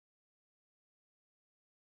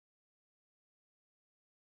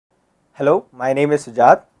Hello, my name is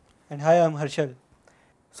Sujat. And hi, I'm Harshal.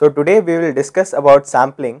 So today we will discuss about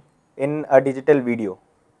sampling in a digital video.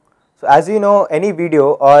 So as you know, any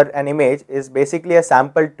video or an image is basically a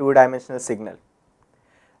sampled two-dimensional signal,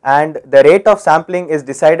 and the rate of sampling is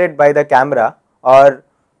decided by the camera or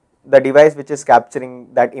the device which is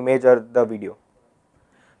capturing that image or the video.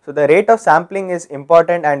 So the rate of sampling is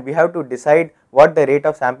important, and we have to decide what the rate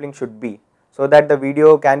of sampling should be so that the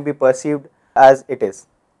video can be perceived as it is.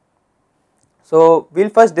 So we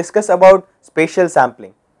will first discuss about spatial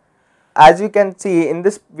sampling. As you can see in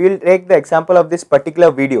this, we will take the example of this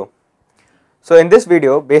particular video. So in this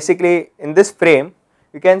video, basically in this frame,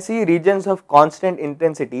 you can see regions of constant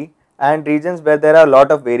intensity and regions where there are a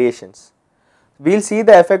lot of variations. We will see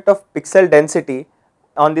the effect of pixel density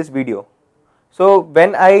on this video. So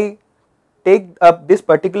when I take up this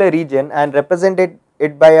particular region and represent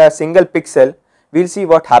it by a single pixel, we will see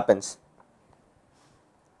what happens.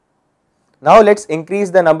 Now let us increase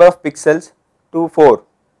the number of pixels to 4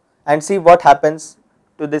 and see what happens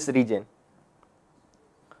to this region.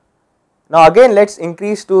 Now again let us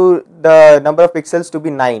increase to the number of pixels to be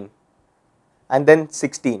 9 and then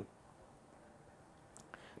 16.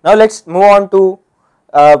 Now let us move on to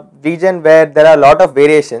a region where there are a lot of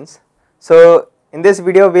variations. So in this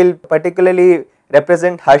video we will particularly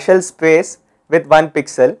represent Harshal's space with 1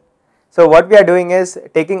 pixel. So what we are doing is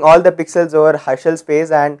taking all the pixels over Harshal's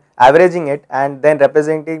space and averaging it and then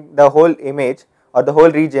representing the whole image or the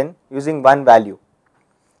whole region using 1 value.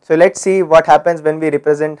 So let us see what happens when we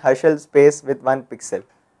represent Harshal's space with 1 pixel.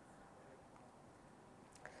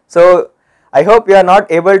 So I hope you are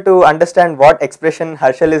not able to understand what expression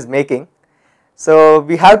Harshal is making. So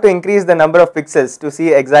we have to increase the number of pixels to see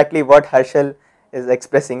exactly what Harshal is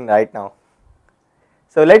expressing right now.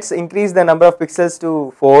 So let us increase the number of pixels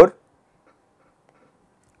to 4.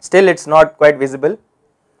 Still it is not quite visible.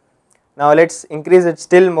 Now let us increase it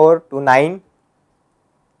still more to 9,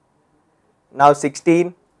 now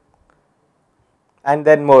 16 and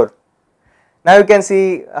then more. Now you can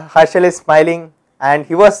see Harshal is smiling, and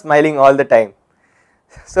he was smiling all the time.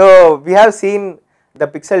 So we have seen the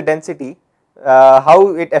pixel density,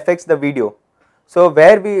 how it affects the video. So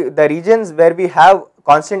where the regions where we have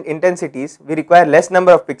constant intensities, we require less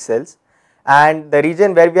number of pixels, and the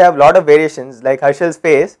region where we have lot of variations like Harshal's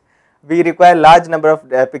face, we require large number of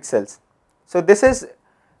pixels. So this is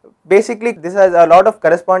basically, this has a lot of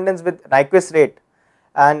correspondence with Nyquist rate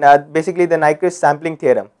and basically the Nyquist sampling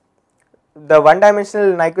theorem. The one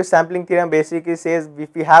dimensional Nyquist sampling theorem basically says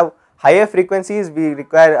if we have higher frequencies we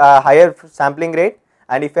require a higher sampling rate,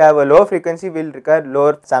 and if we have a lower frequency we will require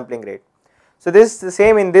lower sampling rate. So this is the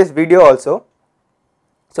same in this video also.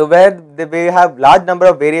 So where we have large number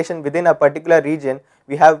of variation within a particular region,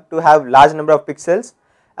 we have to have large number of pixels,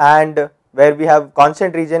 and where we have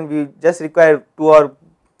constant region we just require 2 or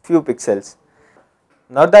few pixels.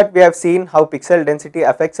 Now that we have seen how pixel density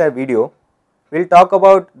affects our video, we will talk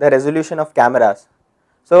about the resolution of cameras.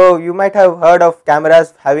 So you might have heard of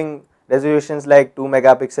cameras having resolutions like 2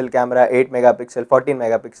 megapixel camera, 8 megapixel, 14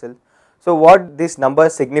 megapixel. So what these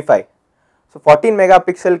numbers signify? So 14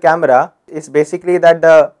 megapixel camera is basically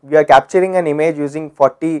that we are capturing an image using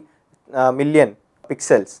 40 million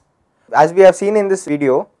pixels. As we have seen in this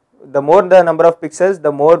video, the more the number of pixels,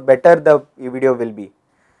 the more better the video will be.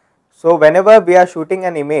 So whenever we are shooting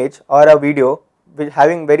an image or a video with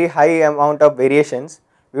having very high amount of variations,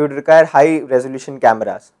 we would require high resolution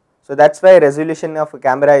cameras. So that is why resolution of a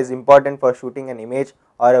camera is important for shooting an image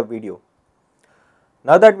or a video.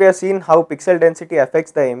 Now that we have seen how pixel density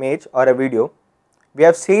affects the image or a video, we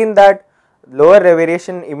have seen that lower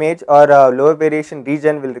variation image or a lower variation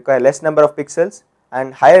region will require less number of pixels,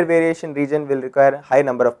 and higher variation region will require high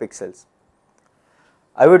number of pixels.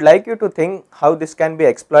 I would like you to think how this can be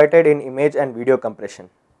exploited in image and video compression.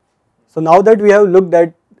 So now that we have looked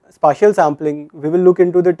at spatial sampling, we will look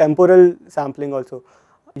into the temporal sampling also.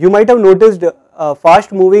 You might have noticed a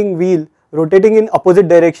fast moving wheel rotating in opposite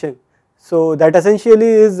direction. So that essentially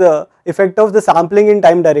is effect of the sampling in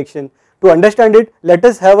time direction. To understand it, let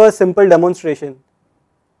us have a simple demonstration.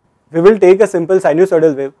 We will take a simple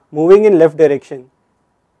sinusoidal wave moving in left direction.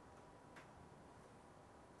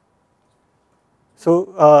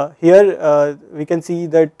 So here we can see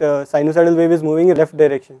that sinusoidal wave is moving in left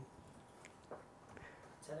direction.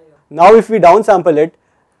 Now if we downsample it,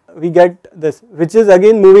 we get this, which is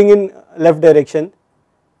again moving in left direction.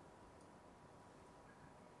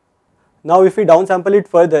 Now if we downsample it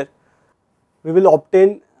further, we will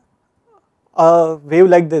obtain a wave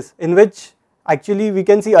like this, in which actually we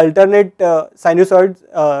can see alternate sinusoids,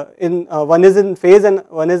 one is in phase and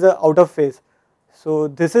one is out of phase. So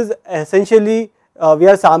this is essentially we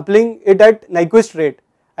are sampling it at Nyquist rate,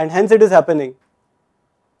 and hence it is happening.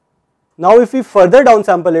 Now if we further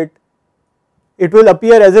downsample it, it will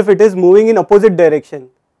appear as if it is moving in opposite direction.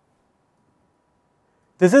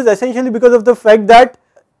 This is essentially because of the fact that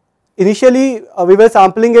initially we were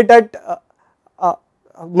sampling it at a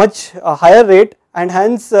much higher rate, and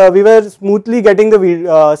hence we were smoothly getting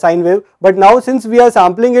the sine wave, but now since we are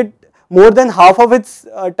sampling it more than half of its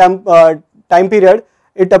time period,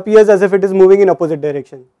 it appears as if it is moving in opposite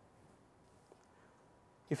direction.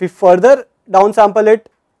 If we further downsample it,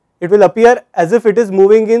 it will appear as if it is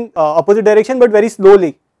moving in opposite direction but very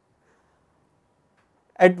slowly.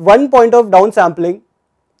 At one point of downsampling,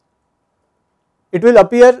 it will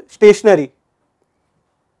appear stationary.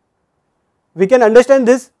 We can understand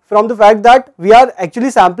this from the fact that we are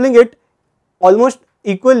actually sampling it almost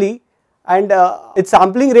equally, and its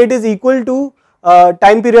sampling rate is equal to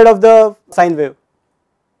time period of the sine wave.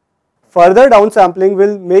 Further downsampling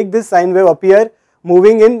will make this sine wave appear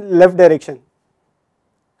moving in left direction.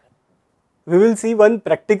 We will see one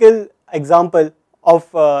practical example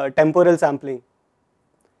of temporal sampling.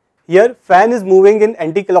 Here fan is moving in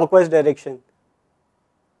anti-clockwise direction.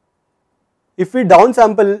 If we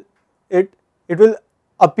downsample it, it will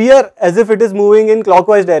appear as if it is moving in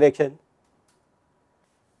clockwise direction.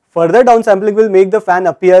 Further downsampling will make the fan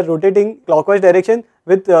appear rotating clockwise direction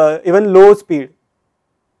with even low speed.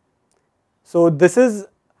 So this is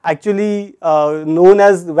actually known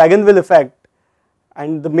as wagon wheel effect,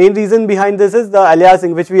 and the main reason behind this is the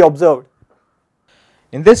aliasing which we observed.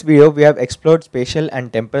 In this video, we have explored spatial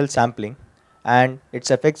and temporal sampling and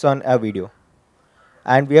its effects on a video.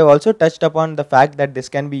 And we have also touched upon the fact that this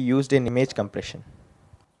can be used in image compression.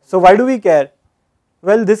 So why do we care?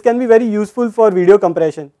 Well, this can be very useful for video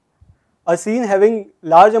compression. A scene having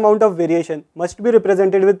large amount of variation must be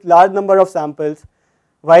represented with large number of samples,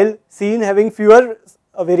 while scene having fewer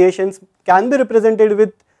variations can be represented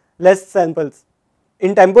with less samples.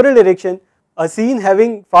 In temporal direction, a scene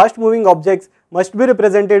having fast moving objects must be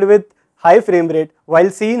represented with high frame rate, while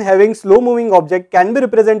scene having slow moving object can be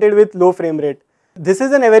represented with low frame rate. This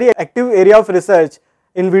is a very active area of research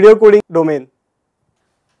in video coding domain.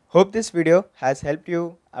 Hope this video has helped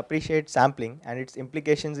you appreciate sampling and its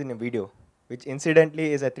implications in a video, which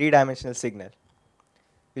incidentally is a 3-dimensional signal.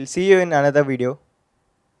 We'll see you in another video.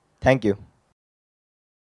 Thank you.